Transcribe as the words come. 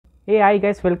Hey hi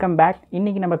guys, welcome back.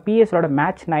 இன்னைக்கு நம்ம PS ஓட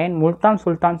match 9 Multan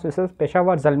sultans vs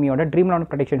Peshawar ஜல்மியோட Dream11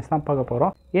 predictions தான் பார்க்க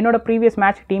போறோம். என்னோட previous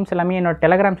match teams எல்லாமே என்னோட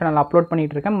Telegram channel அப்லோட்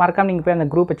பண்ணிட்டு இருக்கேன். மறக்காம நீங்க போய் அந்த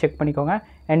குரூப்பை செக் பண்ணிக்கோங்க.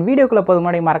 and வீடியோக்குள்ள போறதுக்கு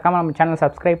முன்னாடி மறக்காம நம்ம சேனலை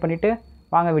சப்ஸ்கிரைப் பண்ணிட்டு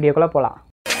வாங்க வீடியோக்குள்ள போலாம்.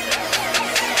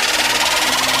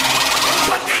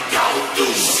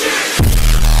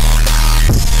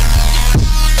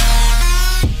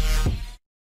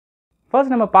 First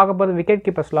நம்ம பார்க்க போறது wicket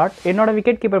keeper slot. என்னோட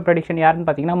wicket keeper prediction யாருன்னு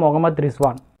பார்த்தீங்கன்னா Mohammed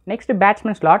Rizwan. Next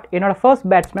batsman slot. என்னோட first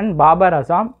batsman Babur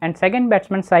Assam and second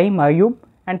batsman சயீம் Ayub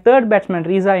and third batsman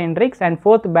ரீசா Hendricks and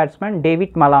fourth batsman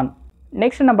David Malan.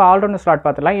 Next நம்ம ஆல்ரவுண்டர் ஸ்லாட்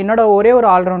பார்த்தலாம். என்னோட ஒரே ஒரு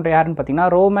ஆல்ரவுண்டர் யாருன்னு பார்த்தீங்கன்னா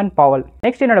ரோமன் பவல்.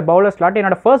 நெக்ஸ்ட் என்னோட பவுலர் ஸ்லாட்.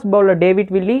 என்னோட first bowler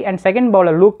David Willey and second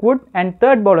bowler look would and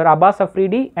third bowler Abbas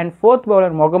Afridi and fourth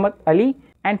bowler Mohammed Ali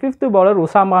and fifth bowler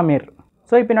Usama Mir.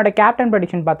 So இப்போ என்னோட கேப்டன்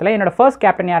ப்ரெடிக்ஷன் பார்த்தல என்னோட ஃபர்ஸ்ட்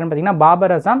கேப்டன் யாருன்னு பார்த்தீங்கன்னா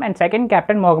Babur Assam and second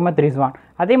captain Mohammed Rizwan.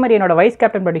 அதே மாதிரி என்னோட வைஸ்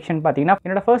கேப்டன் ப்ரெடிக்ஷன் பார்த்தீங்கன்னா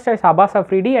என்னோட first choice Abbas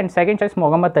Afridi and second choice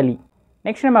Mohammed Ali.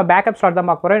 Next நம்ம பேக்கப் ஸ்லாட் தான்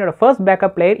பார்க்க போகிறோம். என்னோட first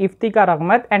backup player Iftikhar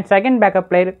Ahmed and second backup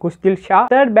player Khushdil Shah,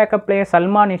 third backup player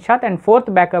Salman Irshad and fourth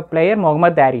backup player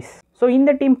Mohammed Harris. So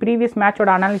இந்த டீம் ப்ரீவியஸ்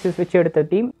மேட்சோட analysis வச்சு எடுத்த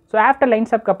டீம். ஸோ ஆஃப்டர்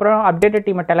லைன்ஸ் அப்க்கு அப்புறம் அப்டேட்டட்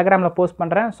டீமை டெலகிராமில் போஸ்ட்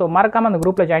பண்ணுறேன். ஸோ மறக்காமல் அந்த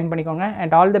குரூப்பில் ஜாயின் பண்ணிக்கோங்க.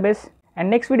 And all the best. And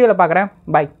next வீடியோவில் பார்க்குறேன்.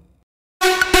 பை.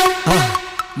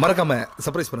 மறக்காம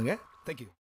சர்ப்ரைஸ் பண்ணுங்க. Thank you.